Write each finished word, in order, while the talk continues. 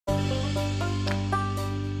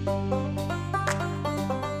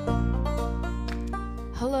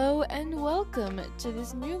welcome to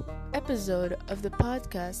this new episode of the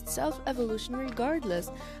podcast Self-Evolution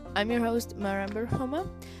Regardless. I'm your host, Maramber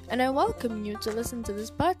Homa, and I welcome you to listen to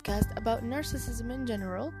this podcast about narcissism in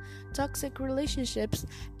general, toxic relationships,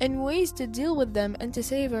 and ways to deal with them and to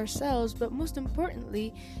save ourselves, but most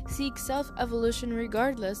importantly, seek self-evolution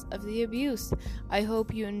regardless of the abuse. I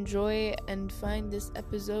hope you enjoy and find this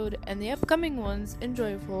episode and the upcoming ones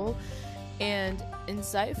enjoyable and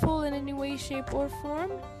insightful in any way, shape, or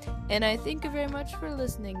form. And I thank you very much for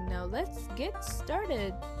listening. Now let's get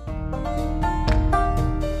started.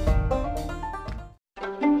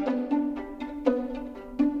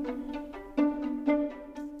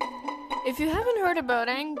 If you haven't heard about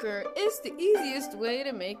Anchor, it's the easiest way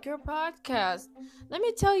to make your podcast. Let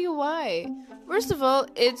me tell you why. First of all,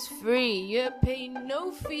 it's free. You pay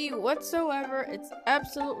no fee whatsoever. It's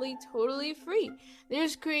absolutely totally free.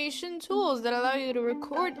 There's creation tools that allow you to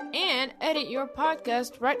record and edit your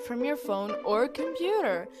podcast right from your phone or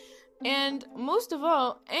computer. And most of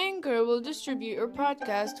all, Anchor will distribute your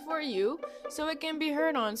podcast for you so it can be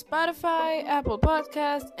heard on Spotify, Apple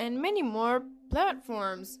Podcasts, and many more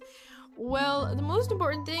platforms. Well, the most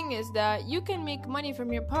important thing is that you can make money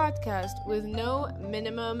from your podcast with no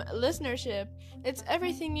minimum listenership. It's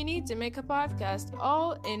everything you need to make a podcast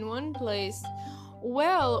all in one place.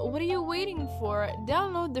 Well, what are you waiting for?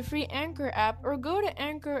 Download the free Anchor app or go to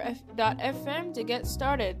anchor.fm to get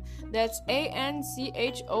started. That's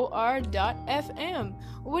ANCHOR.FM.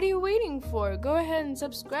 What are you waiting for? Go ahead and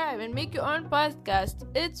subscribe and make your own podcast.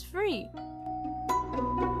 It's free.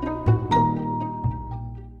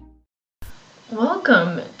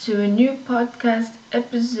 Welcome to a new podcast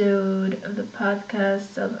episode of the podcast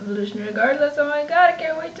Self-Evolution Regardless. Oh my god, I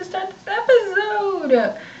can't wait to start this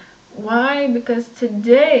episode! Why? Because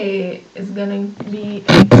today is gonna be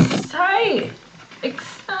an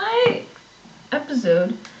exciting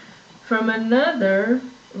episode from another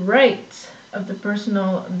right of the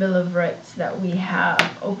personal Bill of Rights that we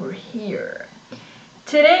have over here.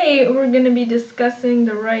 Today we're gonna be discussing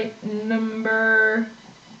the right number.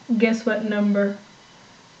 Guess what number?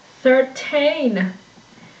 13.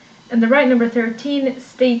 And the right number 13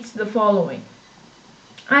 states the following.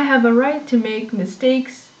 I have a right to make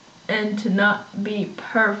mistakes and to not be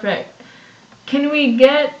perfect. Can we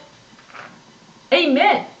get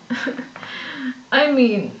amen?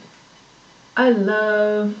 I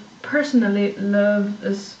personally love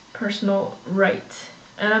this personal right.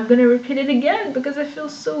 And I'm going to repeat it again because I feel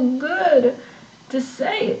so good to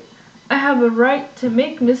say it. I have a right to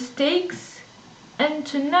make mistakes and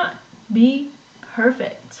to not be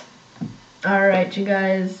perfect. Alright, you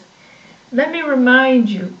guys. Let me remind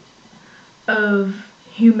you of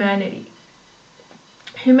humanity.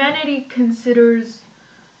 Humanity considers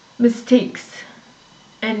mistakes,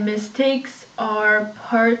 and mistakes are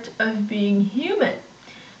part of being human.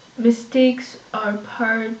 Mistakes are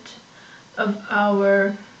part of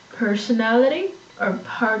our personality, are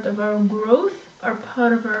part of our growth, are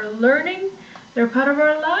part of our learning. They're part of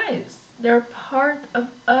our lives. They're part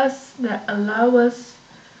of us that allow us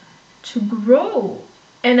to grow.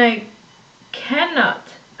 And I cannot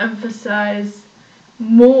emphasize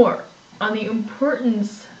more on the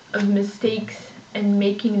importance of mistakes and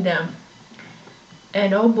making them.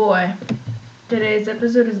 And oh boy, today's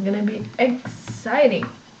episode is going to be exciting.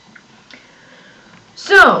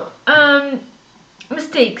 So,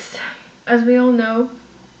 mistakes, as we all know,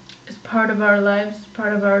 is part of our lives,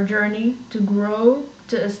 part of our journey to grow,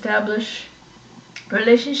 to establish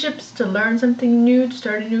relationships, to learn something new, to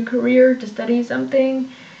start a new career, to study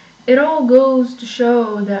something. It all goes to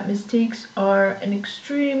show that mistakes are an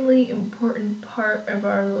extremely important part of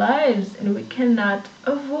our lives and we cannot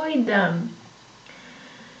avoid them.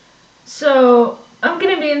 So, I'm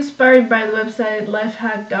going to be inspired by the website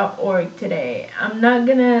lifehack.org today. I'm not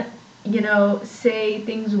going to say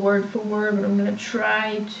things word for word, but I'm going to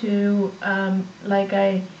try to, like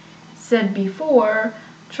I said before,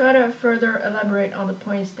 try to further elaborate on the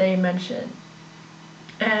points they mentioned.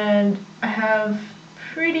 And I have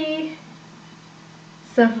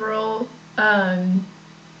several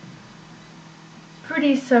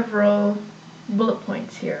bullet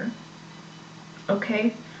points here.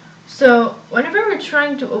 Okay? So, whenever we're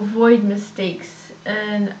trying to avoid mistakes,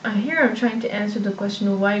 and here I'm trying to answer the question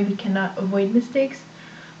of why we cannot avoid mistakes.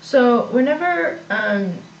 So whenever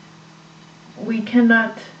we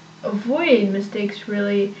cannot avoid mistakes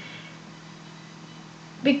really,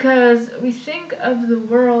 because we think of the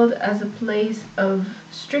world as a place of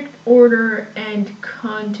strict order and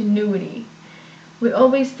continuity. We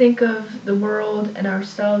always think of the world and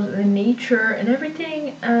ourselves and nature and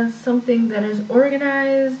everything as something that is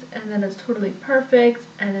organized and that is totally perfect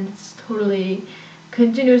and it's totally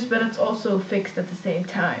continuous, but it's also fixed at the same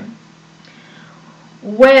time.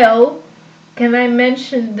 Well, can I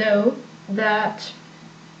mention though that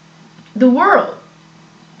the world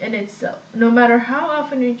in itself, no matter how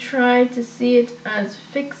often we try to see it as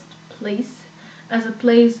fixed place, as a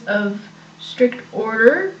place of strict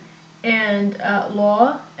order and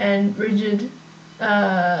law and rigid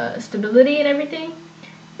stability and everything,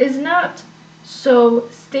 is not so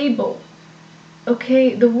stable.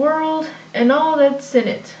 Okay, the world and all that's in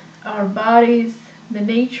it, our bodies, the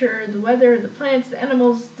nature, the weather, the plants, the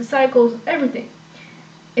animals, the cycles, everything,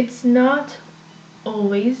 it's not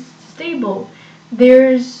always stable.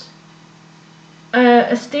 There's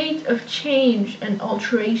a state of change and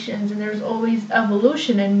alterations, and there's always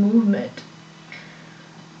evolution and movement.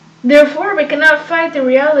 Therefore, we cannot fight the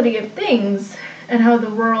reality of things and how the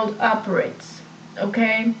world operates,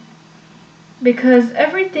 okay? Because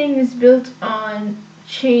everything is built on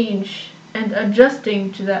change and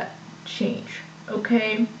adjusting to that change,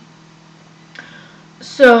 okay?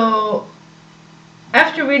 So,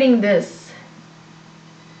 after reading this,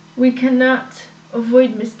 we cannot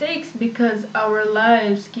avoid mistakes because our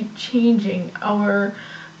lives keep changing, our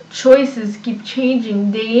choices keep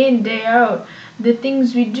changing day in, day out. The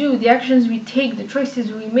things we do, the actions we take, the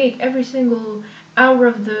choices we make every single hour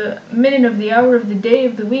of the minute of the hour of the day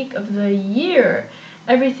of the week of the year,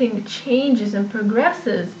 everything changes and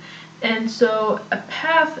progresses. And so a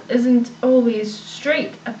path isn't always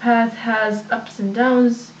straight. A path has ups and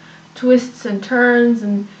downs, twists and turns,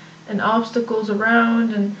 and obstacles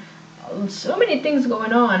around, and so many things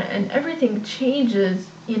going on, and everything changes,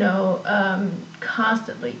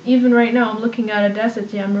 constantly. Even right now, I'm looking at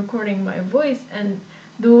Audacity, I'm recording my voice, and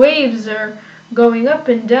the waves are going up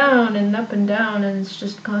and down and up and down, and it's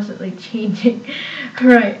just constantly changing.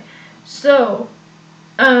 Right. So,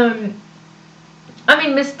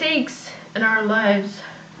 mistakes in our lives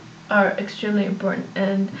are extremely important,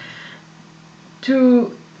 and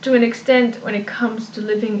to an extent, when it comes to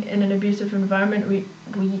living in an abusive environment, we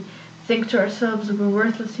think to ourselves that we're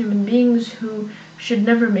worthless human beings who should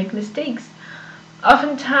never make mistakes.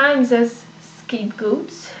 Oftentimes, as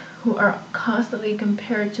scapegoats who are constantly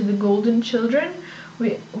compared to the golden children,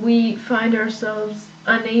 we find ourselves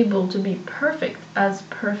unable to be perfect as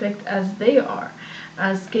they are.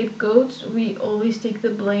 As scapegoats, we always take the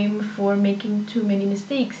blame for making too many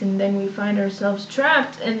mistakes, and then we find ourselves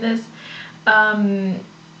trapped in this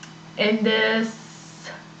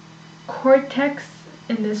cortex,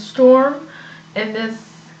 in this storm, in this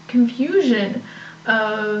confusion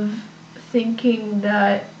of thinking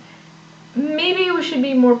that maybe we should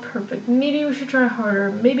be more perfect, maybe we should try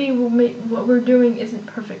harder, maybe what we're doing isn't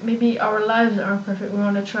perfect, maybe our lives aren't perfect. We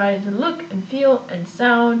want to try to look and feel and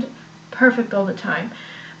sound perfect all the time.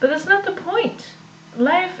 But that's not the point.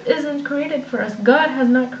 Life isn't created for us. God has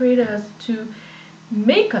not created us to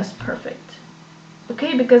make us perfect.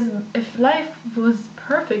 Okay, because if life was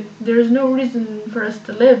perfect, there's no reason for us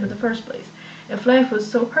to live in the first place. If life was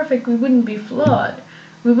so perfect, we wouldn't be flawed.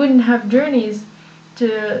 We wouldn't have journeys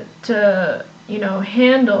to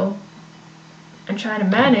handle and try to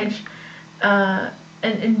manage and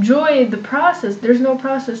enjoy the process. There's no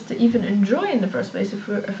process to even enjoy in the first place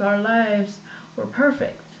if our lives were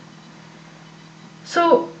perfect.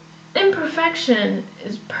 So imperfection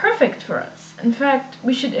is perfect for us. In fact,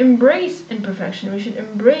 we should embrace imperfection. We should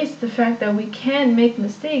embrace the fact that we can make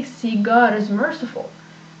mistakes, see God as merciful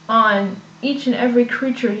on each and every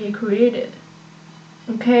creature He created.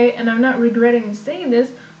 Okay, and I'm not regretting saying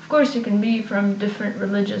this. Of course, you can be from different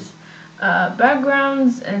religious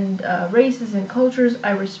backgrounds and races and cultures.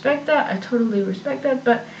 I respect that. I totally respect that.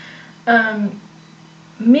 But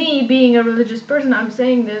me being a religious person, I'm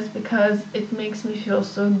saying this because it makes me feel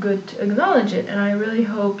so good to acknowledge it, and I really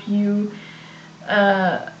hope you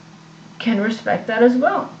can respect that as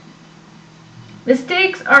well.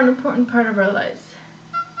 Mistakes are an important part of our lives,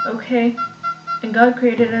 okay? And God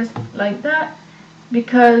created us like that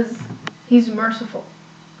because He's merciful.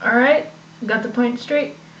 Alright? Got the point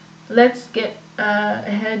straight? Let's get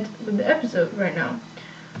ahead with the episode right now.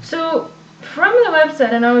 So, from the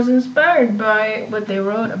website, and I was inspired by what they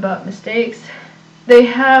wrote about mistakes, they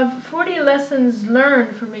have 40 lessons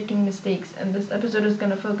learned from making mistakes, and this episode is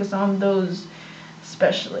going to focus on those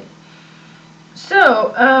especially.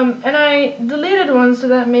 So, and I deleted one, so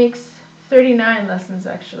that makes 39 lessons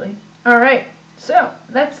actually. Alright, so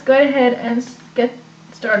let's go ahead and get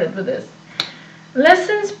started with this.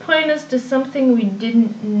 Lessons point us to something we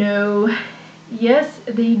didn't know yes,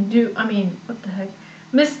 they do. I mean, what the heck?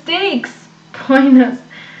 Mistakes point us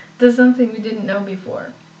to something we didn't know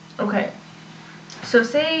before. Okay, so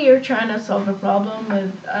say you're trying to solve a problem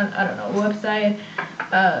with, I don't know, a website,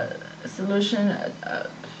 a solution,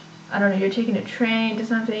 I don't know, you're taking a train to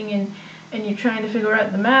something and you're trying to figure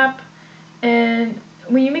out the map. And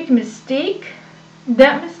when you make a mistake,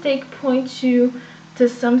 that mistake points you to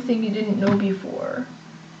something you didn't know before.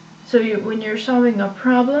 So when you're solving a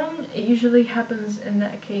problem, it usually happens in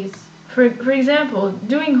that case. For example,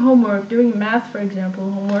 doing homework, doing math, for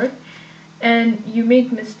example, homework, and you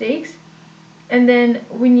make mistakes, and then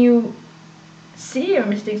when you see your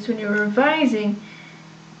mistakes, when you're revising,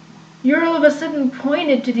 you're all of a sudden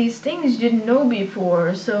pointed to these things you didn't know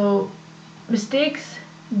before. So mistakes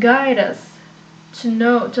guide us to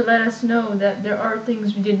let us know that there are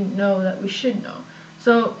things we didn't know that we should know.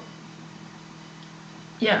 So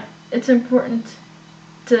yeah, it's important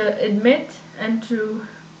to admit and to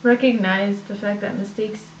recognize the fact that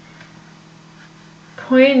mistakes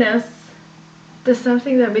point us to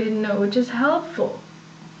something that we didn't know, which is helpful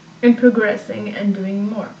in progressing and doing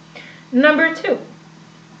more. Number 2,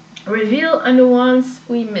 reveal a nuance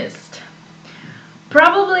we missed.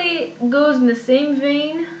 Probably goes in the same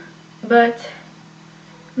vein, but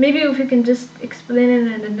maybe if we can just explain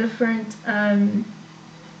it in a different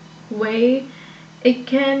way. It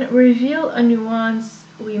can reveal a nuance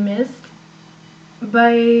we missed.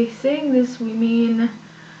 By saying this, we mean,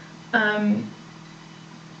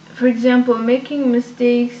 for example, making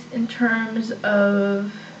mistakes in terms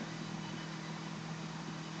of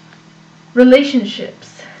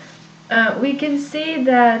relationships. We can say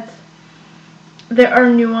that there are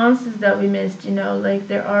nuances that we missed, like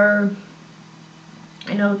there are,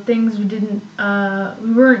 things we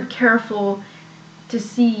weren't careful to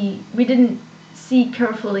see, we didn't see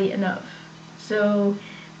carefully enough. So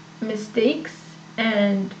mistakes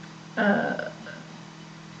and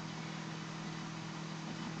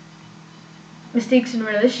mistakes in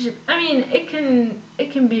relationship, I mean, it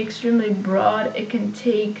can be extremely broad. It can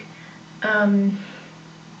take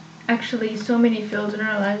actually so many fields in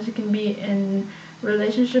our lives. It can be in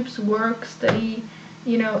relationships, work, study,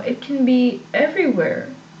 it can be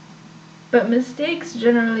everywhere. But mistakes,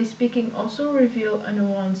 generally speaking, also reveal a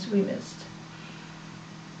nuance we missed.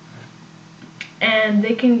 And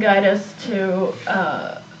they can guide us to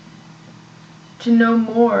know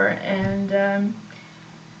more and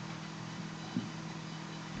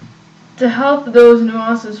to help those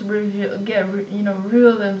nuances reveal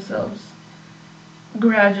themselves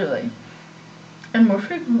gradually and more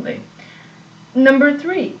frequently. Number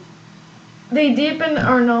 3, they deepen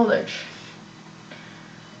our knowledge.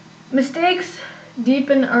 Mistakes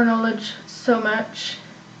deepen our knowledge so much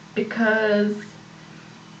because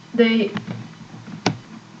they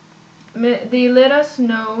let us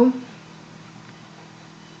know.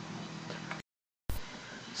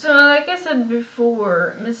 So like I said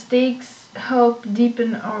before, mistakes help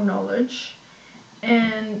deepen our knowledge,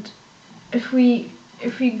 and if we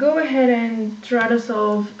go ahead and try to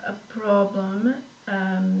solve a problem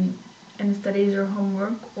in studies or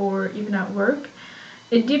homework or even at work,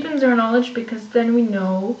 it deepens our knowledge because then we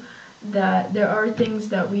know that there are things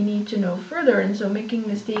that we need to know further, and so making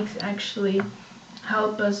mistakes actually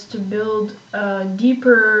help us to build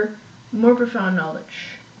deeper, more profound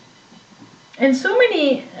knowledge. And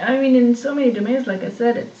in so many domains, like I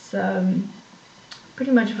said, it's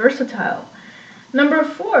pretty much versatile. Number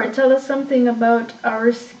 4, tell us something about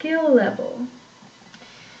our skill level.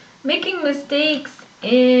 Making mistakes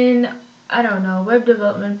in, I don't know, web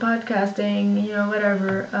development, podcasting,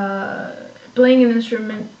 whatever, playing an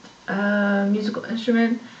instrument, musical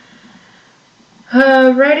instrument,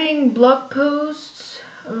 writing blog posts,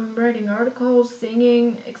 writing articles,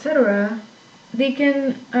 singing, etc. They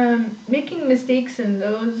can, making mistakes in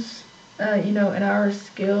those, in our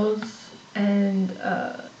skills and,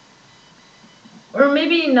 or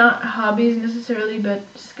maybe not hobbies necessarily, but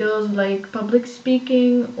skills like public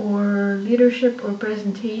speaking or leadership or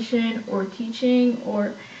presentation or teaching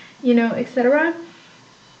or, etc.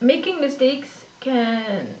 Making mistakes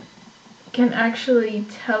can actually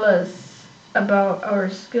tell us about our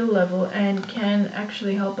skill level and can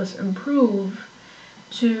actually help us improve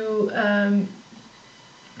to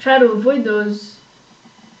try to avoid those.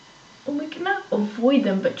 Well, we cannot avoid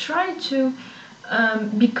them, but try to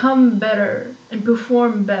become better and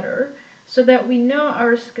perform better so that we know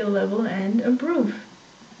our skill level and improve.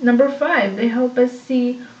 Number 5, they help us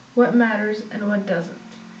see what matters and what doesn't.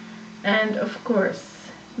 And of course,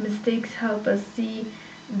 mistakes help us see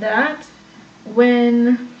that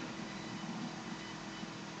when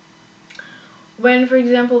when, for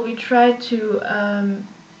example, we try to,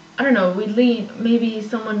 I don't know, maybe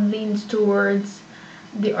someone leans towards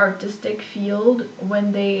the artistic field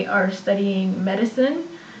when they are studying medicine,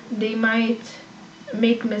 they might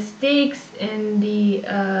make mistakes in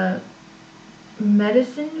the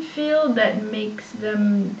medicine field that makes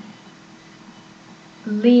them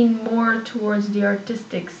lean more towards the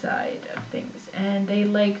artistic side of things, and they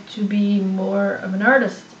like to be more of an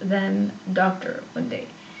artist than doctor one day.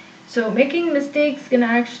 So making mistakes can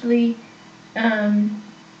actually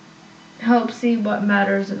help see what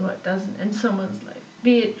matters and what doesn't in someone's life,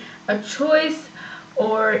 be it a choice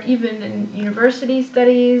or even in university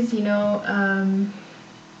studies,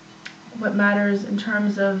 what matters in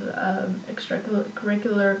terms of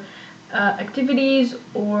extracurricular activities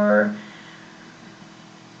or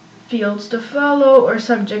fields to follow or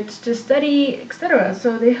subjects to study, etc.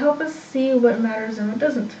 So they help us see what matters and what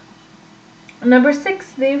doesn't. Number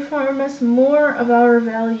 6, they inform us more of our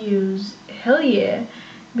values. Hell yeah,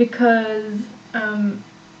 because when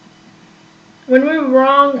we're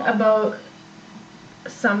wrong about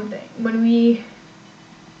something, when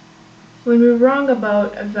we're wrong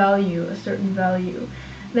about a value, a certain value,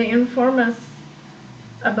 they inform us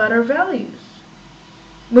about our values.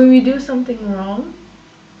 When we do something wrong,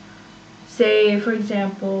 say, for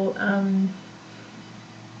example,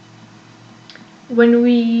 when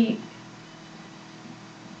we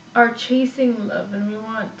are chasing love and we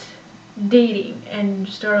want dating and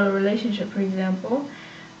start a relationship, for example,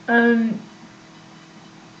 and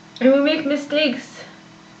we make mistakes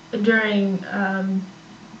during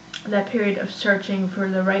that period of searching for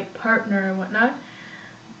the right partner and whatnot.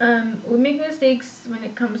 We make mistakes when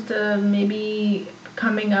it comes to maybe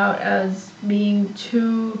coming out as being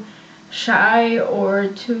too shy or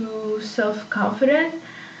too self-confident.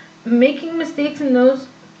 Making mistakes in those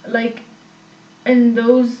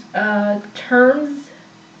terms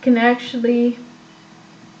can actually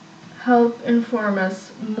help inform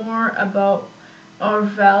us more about our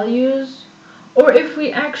values, or if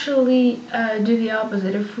we actually do the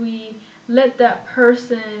opposite, if we let that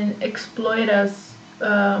person exploit us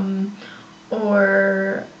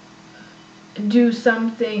or do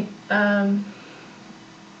something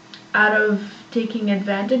out of taking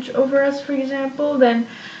advantage over us, for example, then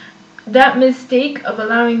that mistake of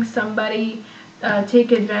allowing somebody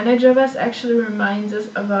take advantage of us actually reminds us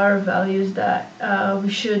of our values that we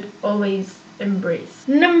should always embrace.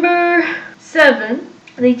 Number 7,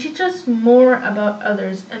 they teach us more about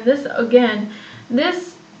others, and this again,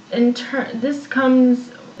 this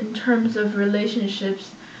comes in terms of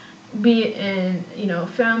relationships, be it in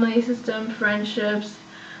family system, friendships,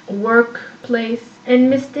 workplace, and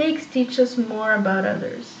mistakes teach us more about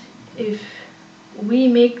others. If we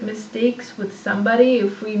make mistakes with somebody,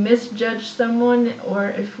 if we misjudge someone, or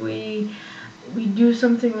if we do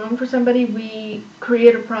something wrong for somebody, we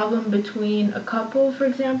create a problem between a couple, for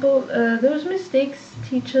example, those mistakes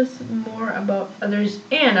teach us more about others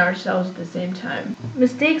and ourselves at the same time.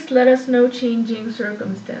 Mistakes let us know changing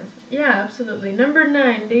circumstances. Yeah, absolutely. Number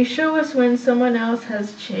 9, they show us when someone else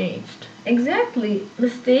has changed. Exactly.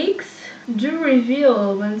 Mistakes do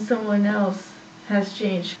reveal when someone else has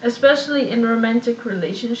changed, especially in romantic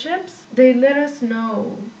relationships. They let us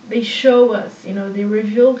know, they show us, they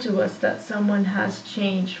reveal to us that someone has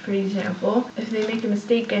changed. For example, if they make a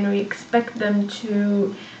mistake and we expect them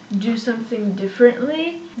to do something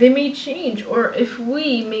differently, they may change. Or if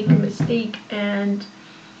we make a mistake and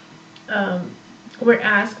we're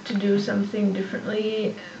asked to do something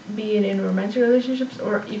differently, be it in romantic relationships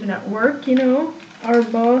or even at work, our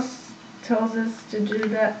boss tells us to do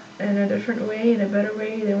that in a different way, in a better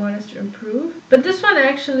way, they want us to improve. But this one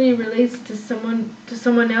actually relates to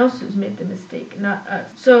someone else who's made the mistake, not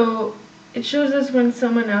us. So it shows us when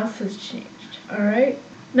someone else has changed. Alright?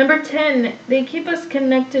 Number 10, they keep us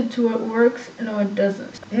connected to what works and what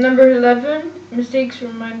doesn't. Number 11, mistakes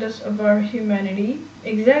remind us of our humanity.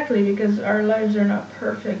 Exactly, because our lives are not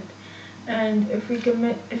perfect. And if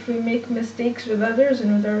we make mistakes with others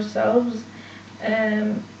and with ourselves,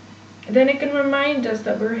 then it can remind us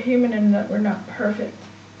that we're human and that we're not perfect.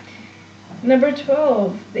 Number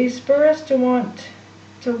 12, they spur us to want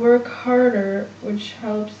to work harder, which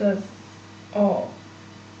helps us all.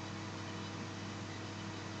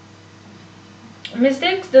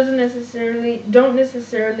 Mistakes don't necessarily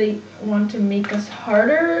want to make us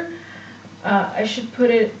harder. I should put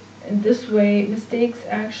it in this way: mistakes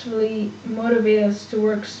actually motivate us to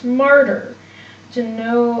work smarter, to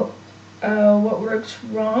know what works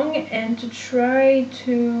wrong, and to try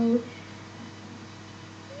to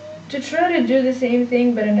do the same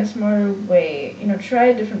thing but in a smarter way.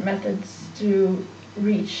 Try different methods to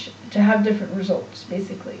reach, to have different results,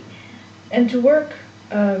 basically, and to work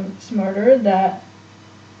smarter. That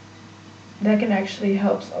can actually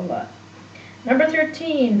help a lot. Number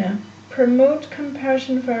 13, promote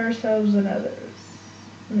compassion for ourselves and others.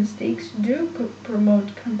 Mistakes do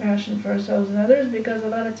promote compassion for ourselves and others, because a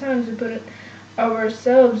lot of times we put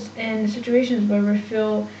ourselves in situations where we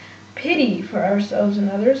feel pity for ourselves and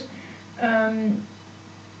others.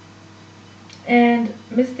 And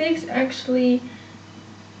mistakes actually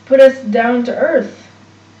put us down to earth,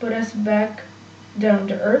 put us back down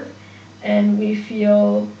to earth, and we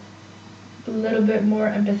feel a little bit more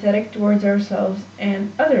empathetic towards ourselves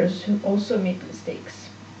and others who also make mistakes.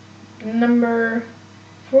 Number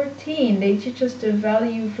 14, they teach us to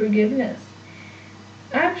value forgiveness.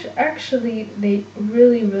 Actually, they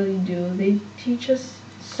really, really do. They teach us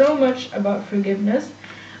so much about forgiveness.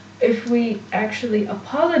 If we actually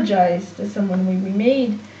apologize to someone when we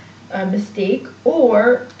made a mistake,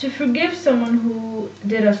 or to forgive someone who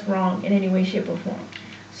did us wrong in any way, shape, or form.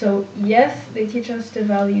 So yes, they teach us to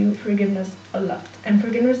value forgiveness a lot. And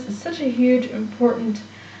forgiveness is such a hugely important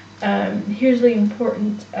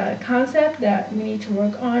concept that we need to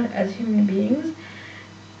work on as human beings.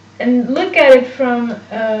 And look at it from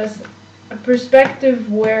a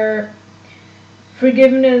perspective where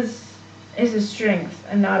forgiveness is a strength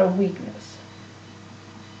and not a weakness.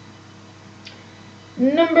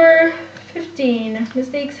 Number 15,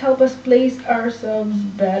 mistakes help us place ourselves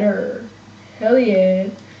better. Hell yeah.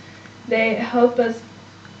 They help us,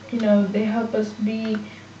 be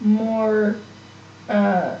more,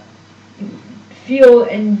 feel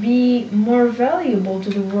and be more valuable to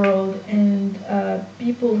the world, and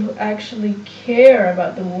people who actually care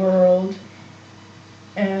about the world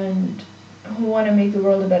and who want to make the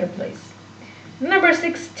world a better place. Number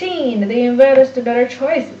 16, they invite us to better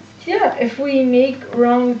choices. Yeah, if we make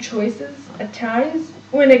wrong choices at times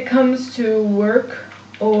when it comes to work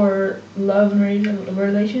or love and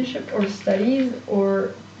relationship or studies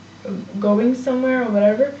or going somewhere or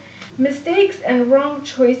whatever, mistakes and wrong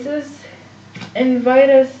choices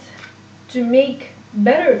invite us to make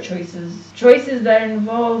better choices that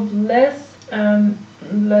involve less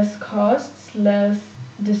costs, less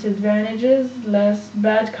disadvantages, less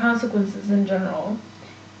bad consequences in general.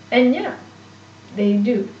 And yeah, they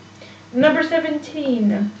do. Number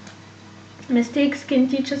 17, mistakes can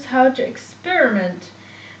teach us how to experiment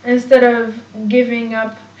instead of giving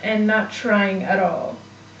up and not trying at all.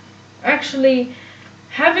 Actually,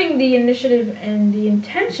 having the initiative and the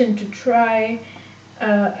intention to try,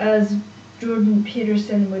 as Jordan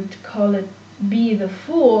Peterson would call it, be the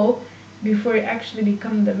fool before you actually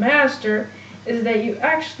become the master, is that you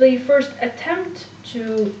actually first attempt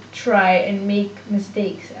to try and make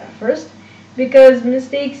mistakes at first, because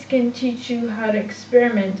mistakes can teach you how to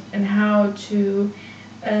experiment and how to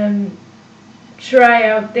try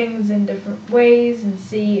out things in different ways and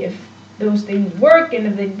see if those things work, and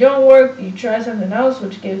if they don't work, you try something else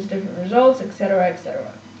which gives different results, etc.,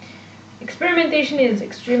 etc. Experimentation is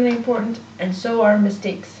extremely important, and so are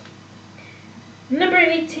mistakes. Number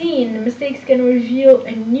 18, mistakes can reveal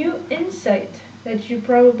a new insight that you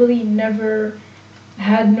probably never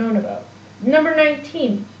had known about. Number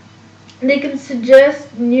 19, they can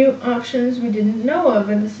suggest new options we didn't know of,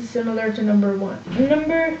 and this is similar to number 1.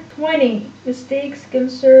 Number 20, mistakes can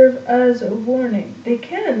serve as a warning. They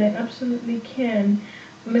absolutely can.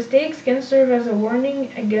 Mistakes can serve as a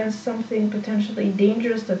warning against something potentially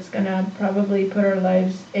dangerous that's gonna probably put our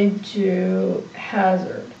lives into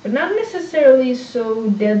hazard. But not necessarily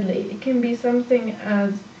so deadly. It can be something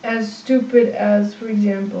as stupid as, for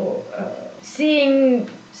example, seeing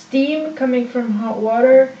steam coming from hot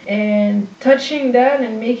water and touching that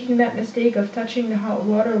and making that mistake of touching the hot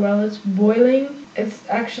water while it's boiling. It's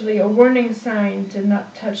actually a warning sign to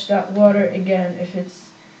not touch that water again if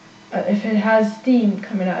it has steam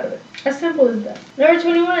coming out of it. As simple as that. Number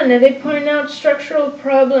 21, they point out structural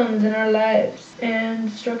problems in our lives.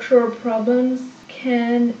 And structural problems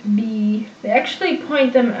they actually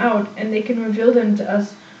point them out and they can reveal them to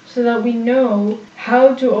us so that we know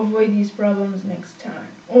how to avoid these problems next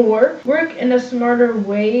time, or work in a smarter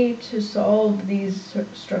way to solve these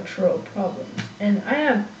structural problems. And I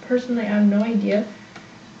have no idea,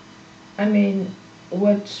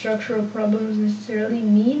 what structural problems necessarily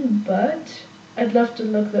mean, but I'd love to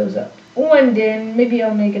look those up one day, and maybe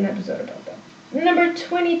I'll make an episode about that. Number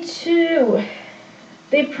 22,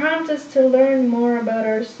 they prompt us to learn more about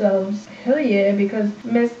ourselves. Hell yeah, because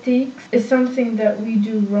mistakes is something that we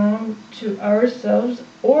do wrong to ourselves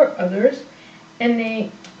or others, and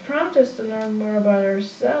they prompt us to learn more about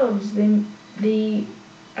ourselves. They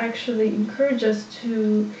actually encourage us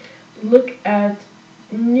to look at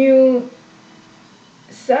new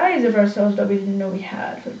sides of ourselves that we didn't know we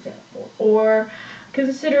had, for example, or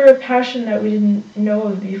consider a passion that we didn't know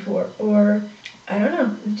of before, or I don't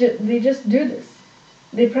know, they just do this.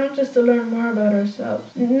 They prompt us to learn more about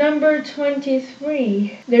ourselves. Number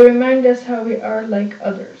 23, they remind us how we are like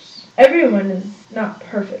others. Everyone is not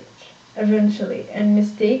perfect, eventually, and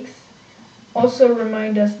mistakes also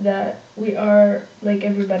remind us that we are like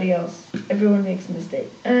everybody else. Everyone makes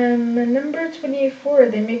mistakes. Number 24,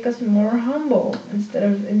 they make us more humble instead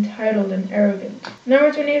of entitled and arrogant.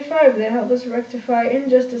 Number 25, they help us rectify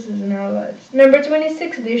injustices in our lives. Number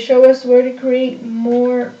 26, they show us where to create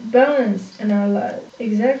more balance in our lives.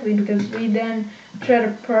 Exactly, because we then try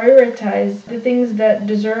to prioritize the things that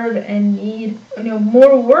deserve and need,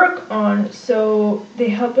 more work on, so they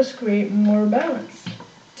help us create more balance.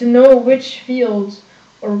 To know which fields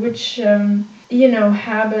or which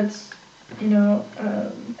habits,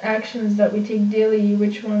 actions that we take daily,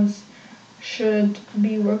 which ones should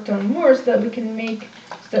be worked on more, so that we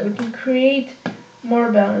can create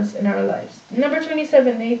more balance in our lives. Number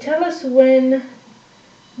 27, they tell us when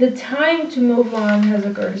the time to move on has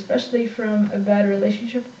occurred, especially from a bad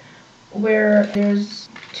relationship where there's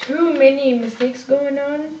too many mistakes going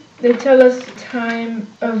on. They tell us time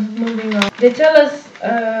of moving on. They tell us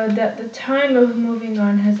that the time of moving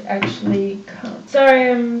on has actually come. Sorry,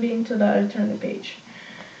 I'm being too loud. I turned the page.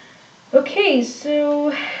 Okay,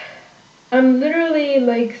 so I'm literally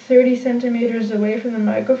like 30 centimeters away from the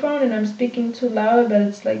microphone and I'm speaking too loud, but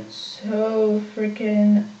it's like so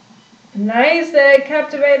freaking nice that it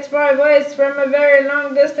captivates my voice from a very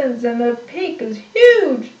long distance, and the peak is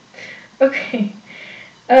huge. Okay,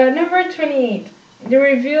 number 28. They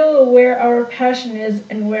reveal where our passion is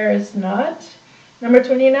and where it's not. Number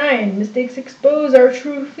 29. Mistakes expose our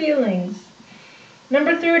true feelings.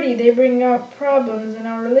 Number 30. They bring out problems in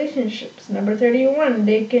our relationships. Number 31.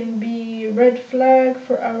 They can be red flag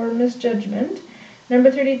for our misjudgment.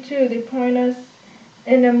 Number 32. They point us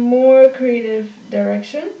in a more creative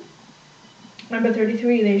direction. Number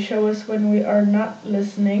 33. They show us when we are not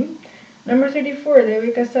listening. Number 34, they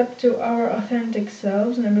wake us up to our authentic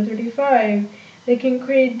selves. Number 35, they can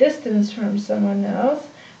create distance from someone else.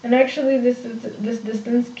 And actually, this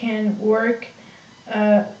distance can work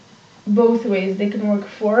both ways. They can work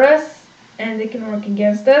for us, and they can work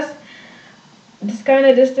against us. This kind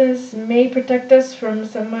of distance may protect us from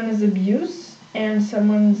someone's abuse and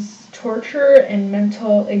someone's torture and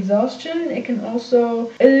mental exhaustion. It can also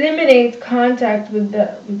eliminate contact with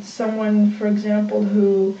someone, for example,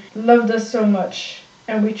 who loved us so much,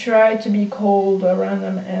 and we try to be cold around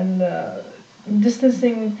them, and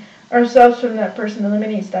distancing ourselves from that person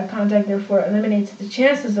eliminates that contact, therefore eliminates the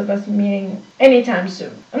chances of us meeting anytime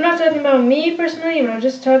soon. I'm not talking about me personally, but I'm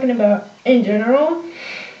just talking about in general.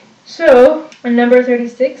 So, on number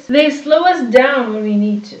 36, they slow us down when we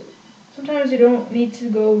need to. Sometimes you don't need to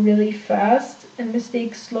go really fast, and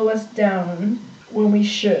mistakes slow us down when we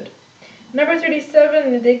should. Number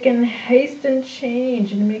 37, they can hasten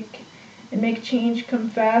change and make change come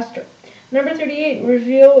faster. Number 38,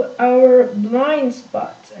 reveal our blind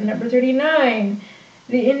spots. And number 39,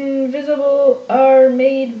 the invisible are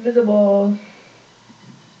made visible.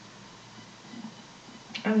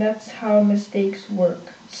 And that's how mistakes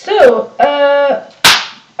work. So,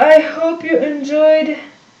 I hope you enjoyed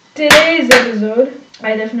today's episode.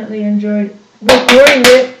 I definitely enjoyed recording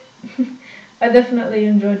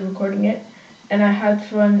it. And I had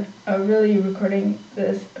fun really recording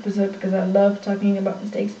this episode because I love talking about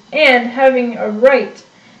mistakes and having a right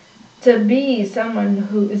to be someone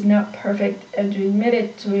who is not perfect and to admit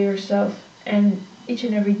it to yourself and each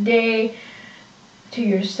and every day, to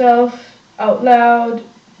yourself, out loud,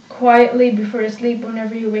 quietly before you sleep,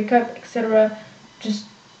 whenever you wake up, etc. Just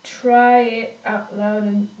try it out loud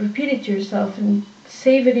and repeat it to yourself and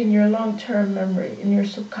save it in your long-term memory, in your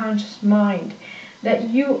subconscious mind, that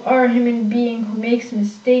you are a human being who makes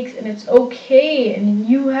mistakes, and it's okay, and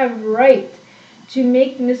you have a right to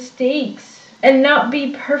make mistakes and not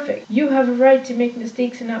be perfect. You have a right to make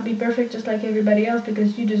mistakes and not be perfect just like everybody else,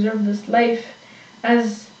 because you deserve this life,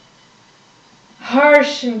 as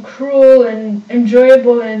harsh and cruel and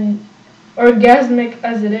enjoyable and orgasmic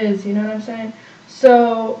as it is, you know what I'm saying?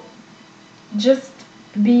 So just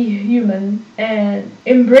be human and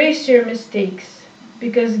embrace your mistakes,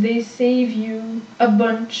 because they save you a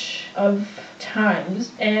bunch of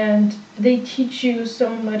times and they teach you so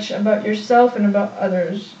much about yourself and about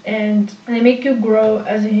others, and they make you grow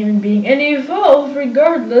as a human being and evolve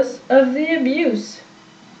regardless of the abuse.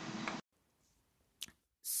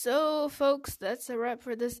 So, folks, that's a wrap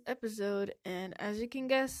for this episode, and as you can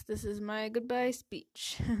guess, this is my goodbye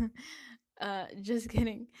speech. Just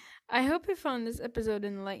kidding. I hope you found this episode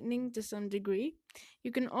enlightening to some degree.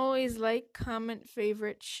 You can always like, comment,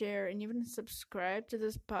 favorite, share, and even subscribe to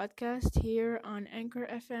this podcast here on Anchor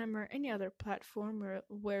FM or any other platform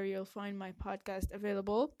where you'll find my podcast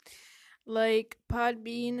available, like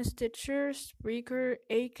Podbean, Stitcher, Spreaker,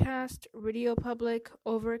 Acast, Radio Public,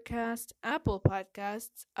 Overcast, Apple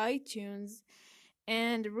Podcasts, iTunes,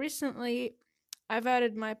 and recently I've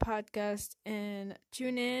added my podcast in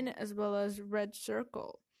TuneIn as well as Red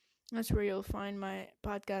Circle. That's where you'll find my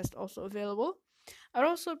podcast also available. I'd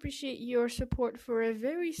also appreciate your support for a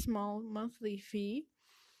very small monthly fee.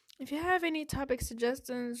 If you have any topic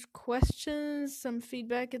suggestions, questions, some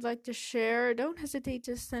feedback you'd like to share, don't hesitate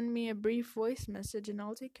to send me a brief voice message and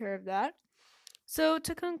I'll take care of that. So,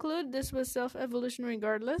 to conclude, this was Self Evolution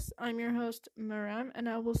Regardless. I'm your host, Maram, and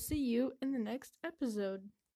I will see you in the next episode.